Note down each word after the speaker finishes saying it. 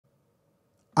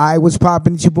I was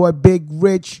popping. It's your boy Big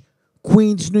Rich,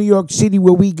 Queens, New York City,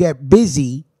 where we get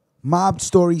busy. Mob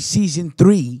Story Season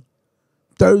 3,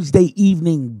 Thursday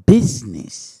evening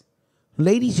business.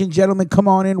 Ladies and gentlemen, come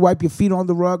on in, wipe your feet on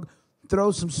the rug,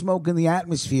 throw some smoke in the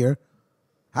atmosphere.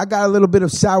 I got a little bit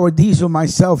of sour diesel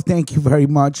myself, thank you very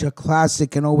much. A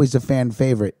classic and always a fan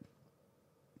favorite.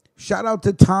 Shout out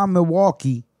to Tom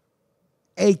Milwaukee,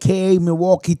 a.k.a.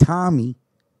 Milwaukee Tommy,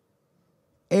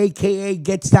 a.k.a.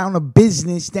 Gets Down to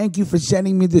Business. Thank you for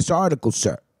sending me this article,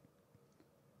 sir.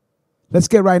 Let's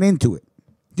get right into it.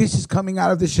 This is coming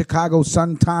out of the Chicago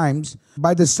Sun-Times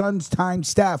by the Sun-Times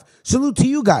staff. Salute to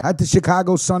you guys at the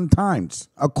Chicago Sun-Times.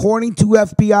 According to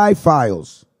FBI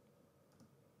files,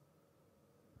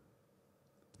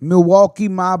 Milwaukee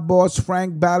mob boss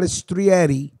Frank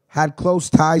Balistrieri had close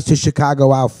ties to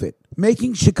Chicago outfit.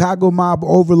 Making Chicago mob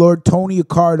overlord Tony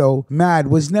Accardo mad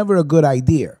was never a good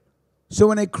idea. So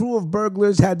when a crew of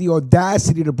burglars had the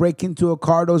audacity to break into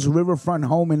Accardo's riverfront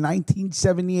home in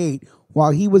 1978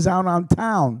 while he was out on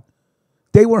town,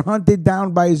 they were hunted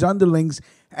down by his underlings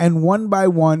and one by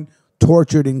one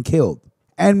tortured and killed.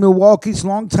 And Milwaukee's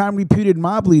longtime reputed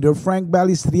mob leader, Frank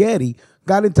Balistrieri,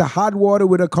 got into hot water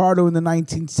with Accardo in the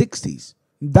 1960s.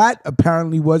 That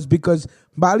apparently was because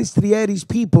Balistrieri's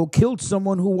people killed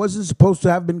someone who wasn't supposed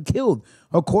to have been killed,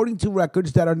 according to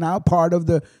records that are now part of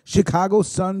the Chicago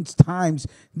Sun-Times,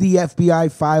 the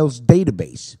FBI files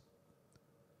database.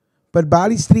 But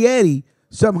Balistrieri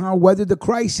somehow weathered the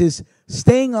crisis,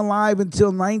 staying alive until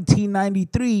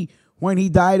 1993 when he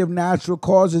died of natural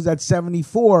causes at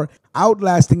 74,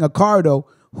 outlasting Accardo,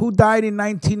 who died in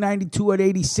 1992 at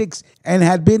 86 and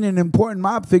had been an important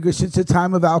mob figure since the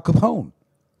time of Al Capone.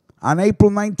 On April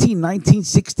 19,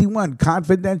 1961,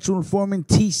 confidential informant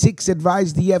T6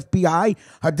 advised the FBI,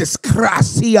 a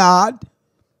disgraciad,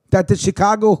 that the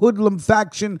Chicago hoodlum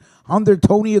faction under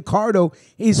Tony Accardo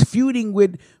is feuding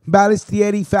with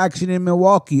Balistrieri faction in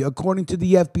Milwaukee, according to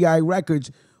the FBI records,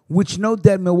 which note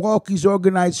that Milwaukee's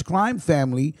organized crime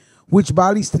family, which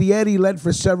Balistrieri led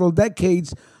for several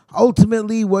decades,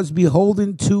 ultimately was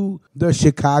beholden to the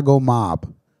Chicago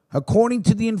mob. According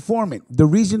to the informant, the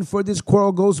reason for this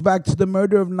quarrel goes back to the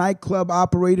murder of nightclub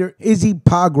operator Izzy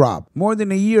Pograb more than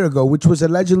a year ago, which was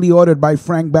allegedly ordered by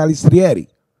Frank Balistrieri.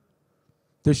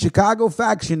 The Chicago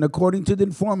faction, according to the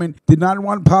informant, did not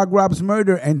want Pograb's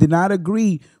murder and did not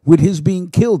agree with his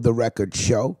being killed, the records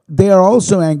show. They are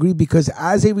also angry because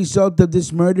as a result of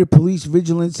this murder, police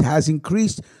vigilance has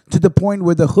increased to the point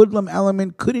where the hoodlum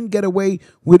element couldn't get away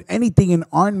with anything and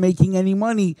aren't making any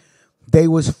money. They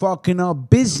was fucking up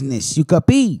business, you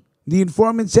capi? The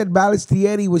informant said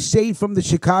Balistrieri was saved from the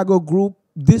Chicago group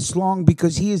this long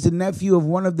because he is the nephew of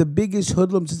one of the biggest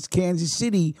hoodlums in Kansas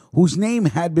City, whose name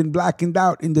had been blackened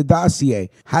out in the dossier,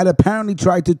 had apparently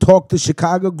tried to talk the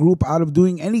Chicago group out of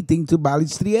doing anything to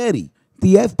Balistrieri.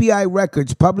 The FBI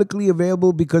records, publicly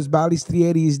available because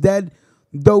Balistrieri is dead,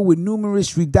 though with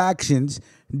numerous redactions,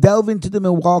 delve into the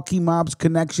Milwaukee mob's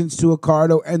connections to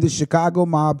Accardo and the Chicago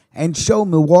mob and show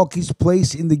Milwaukee's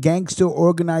place in the gangster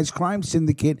organized crime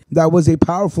syndicate that was a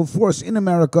powerful force in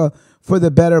America for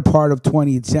the better part of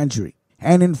 20th century.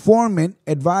 An informant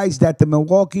advised that the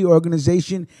Milwaukee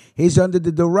organization is under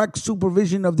the direct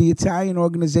supervision of the Italian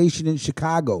organization in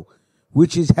Chicago,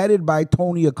 which is headed by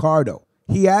Tony Accardo.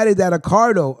 He added that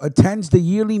Accardo attends the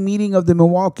yearly meeting of the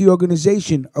Milwaukee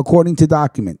organization, according to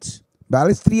documents.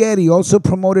 Balistrieri also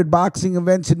promoted boxing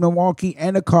events in Milwaukee,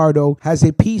 and Accardo has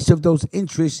a piece of those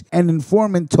interests, an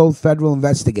informant told federal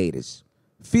investigators.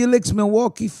 Felix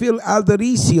Milwaukee Phil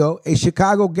Aldericio, a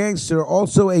Chicago gangster,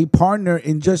 also a partner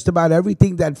in just about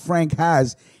everything that Frank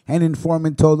has, an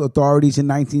informant told authorities in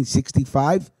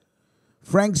 1965.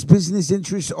 Frank's business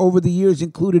interests over the years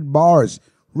included bars,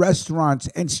 restaurants,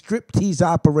 and striptease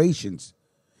operations.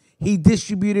 He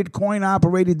distributed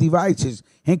coin-operated devices,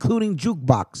 including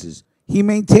jukeboxes. He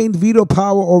maintained veto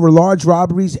power over large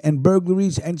robberies and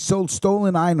burglaries and sold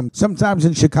stolen items, sometimes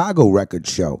in Chicago, records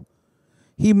show.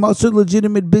 He muscled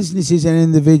legitimate businesses and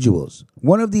individuals.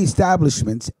 One of the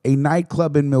establishments, a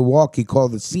nightclub in Milwaukee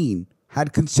called The Scene,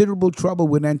 had considerable trouble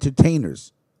with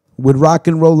entertainers, with rock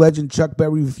and roll legend Chuck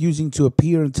Berry refusing to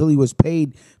appear until he was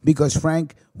paid because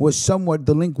Frank was somewhat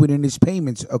delinquent in his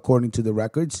payments, according to the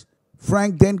records.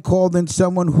 Frank then called in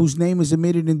someone whose name is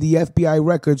omitted in the FBI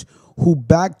records, who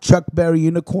backed Chuck Berry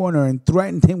in a corner and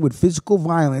threatened him with physical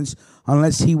violence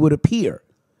unless he would appear.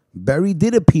 Berry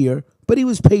did appear, but he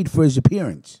was paid for his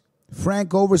appearance.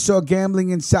 Frank oversaw gambling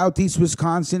in southeast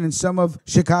Wisconsin and some of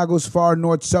Chicago's far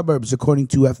north suburbs, according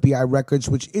to FBI records,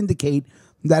 which indicate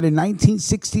that in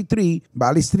 1963,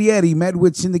 Balistrieri met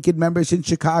with syndicate members in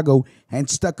Chicago and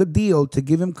struck a deal to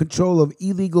give him control of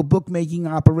illegal bookmaking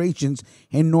operations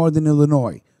in northern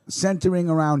Illinois, centering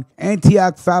around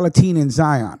Antioch, Falatine, and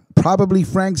Zion. Probably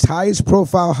Frank's highest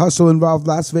profile hustle involved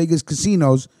Las Vegas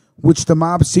casinos, which the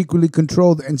mob secretly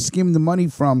controlled and skimmed the money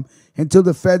from until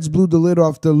the feds blew the lid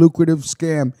off the lucrative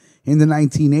scam in the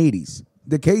 1980s.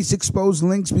 The case exposed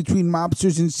links between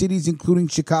mobsters in cities including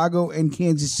Chicago and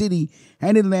Kansas City,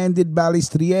 and it landed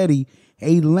Balistrieri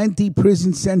a lengthy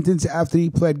prison sentence after he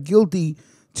pled guilty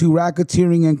to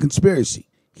racketeering and conspiracy.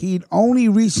 He'd only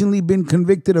recently been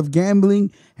convicted of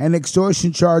gambling and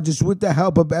extortion charges with the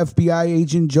help of FBI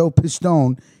agent Joe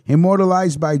Pistone,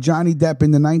 immortalized by Johnny Depp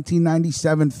in the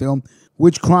 1997 film,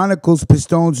 which chronicles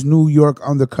Pistone's New York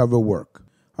undercover work.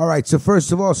 All right, so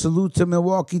first of all, salute to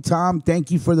Milwaukee, Tom.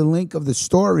 Thank you for the link of the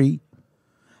story.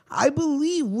 I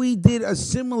believe we did a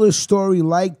similar story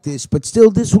like this, but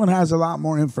still this one has a lot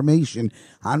more information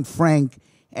on Frank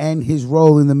and his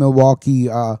role in the Milwaukee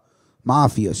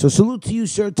Mafia. So salute to you,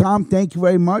 Sir Tom. Thank you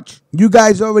very much. You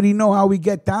guys already know how we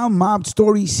get down. Mob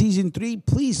Story Season 3.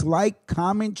 Please like,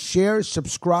 comment, share,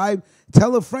 subscribe.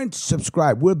 Tell a friend to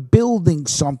subscribe. We're building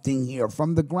something here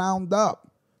from the ground up.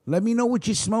 Let me know what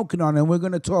you're smoking on, and we're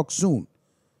going to talk soon.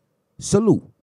 Salute.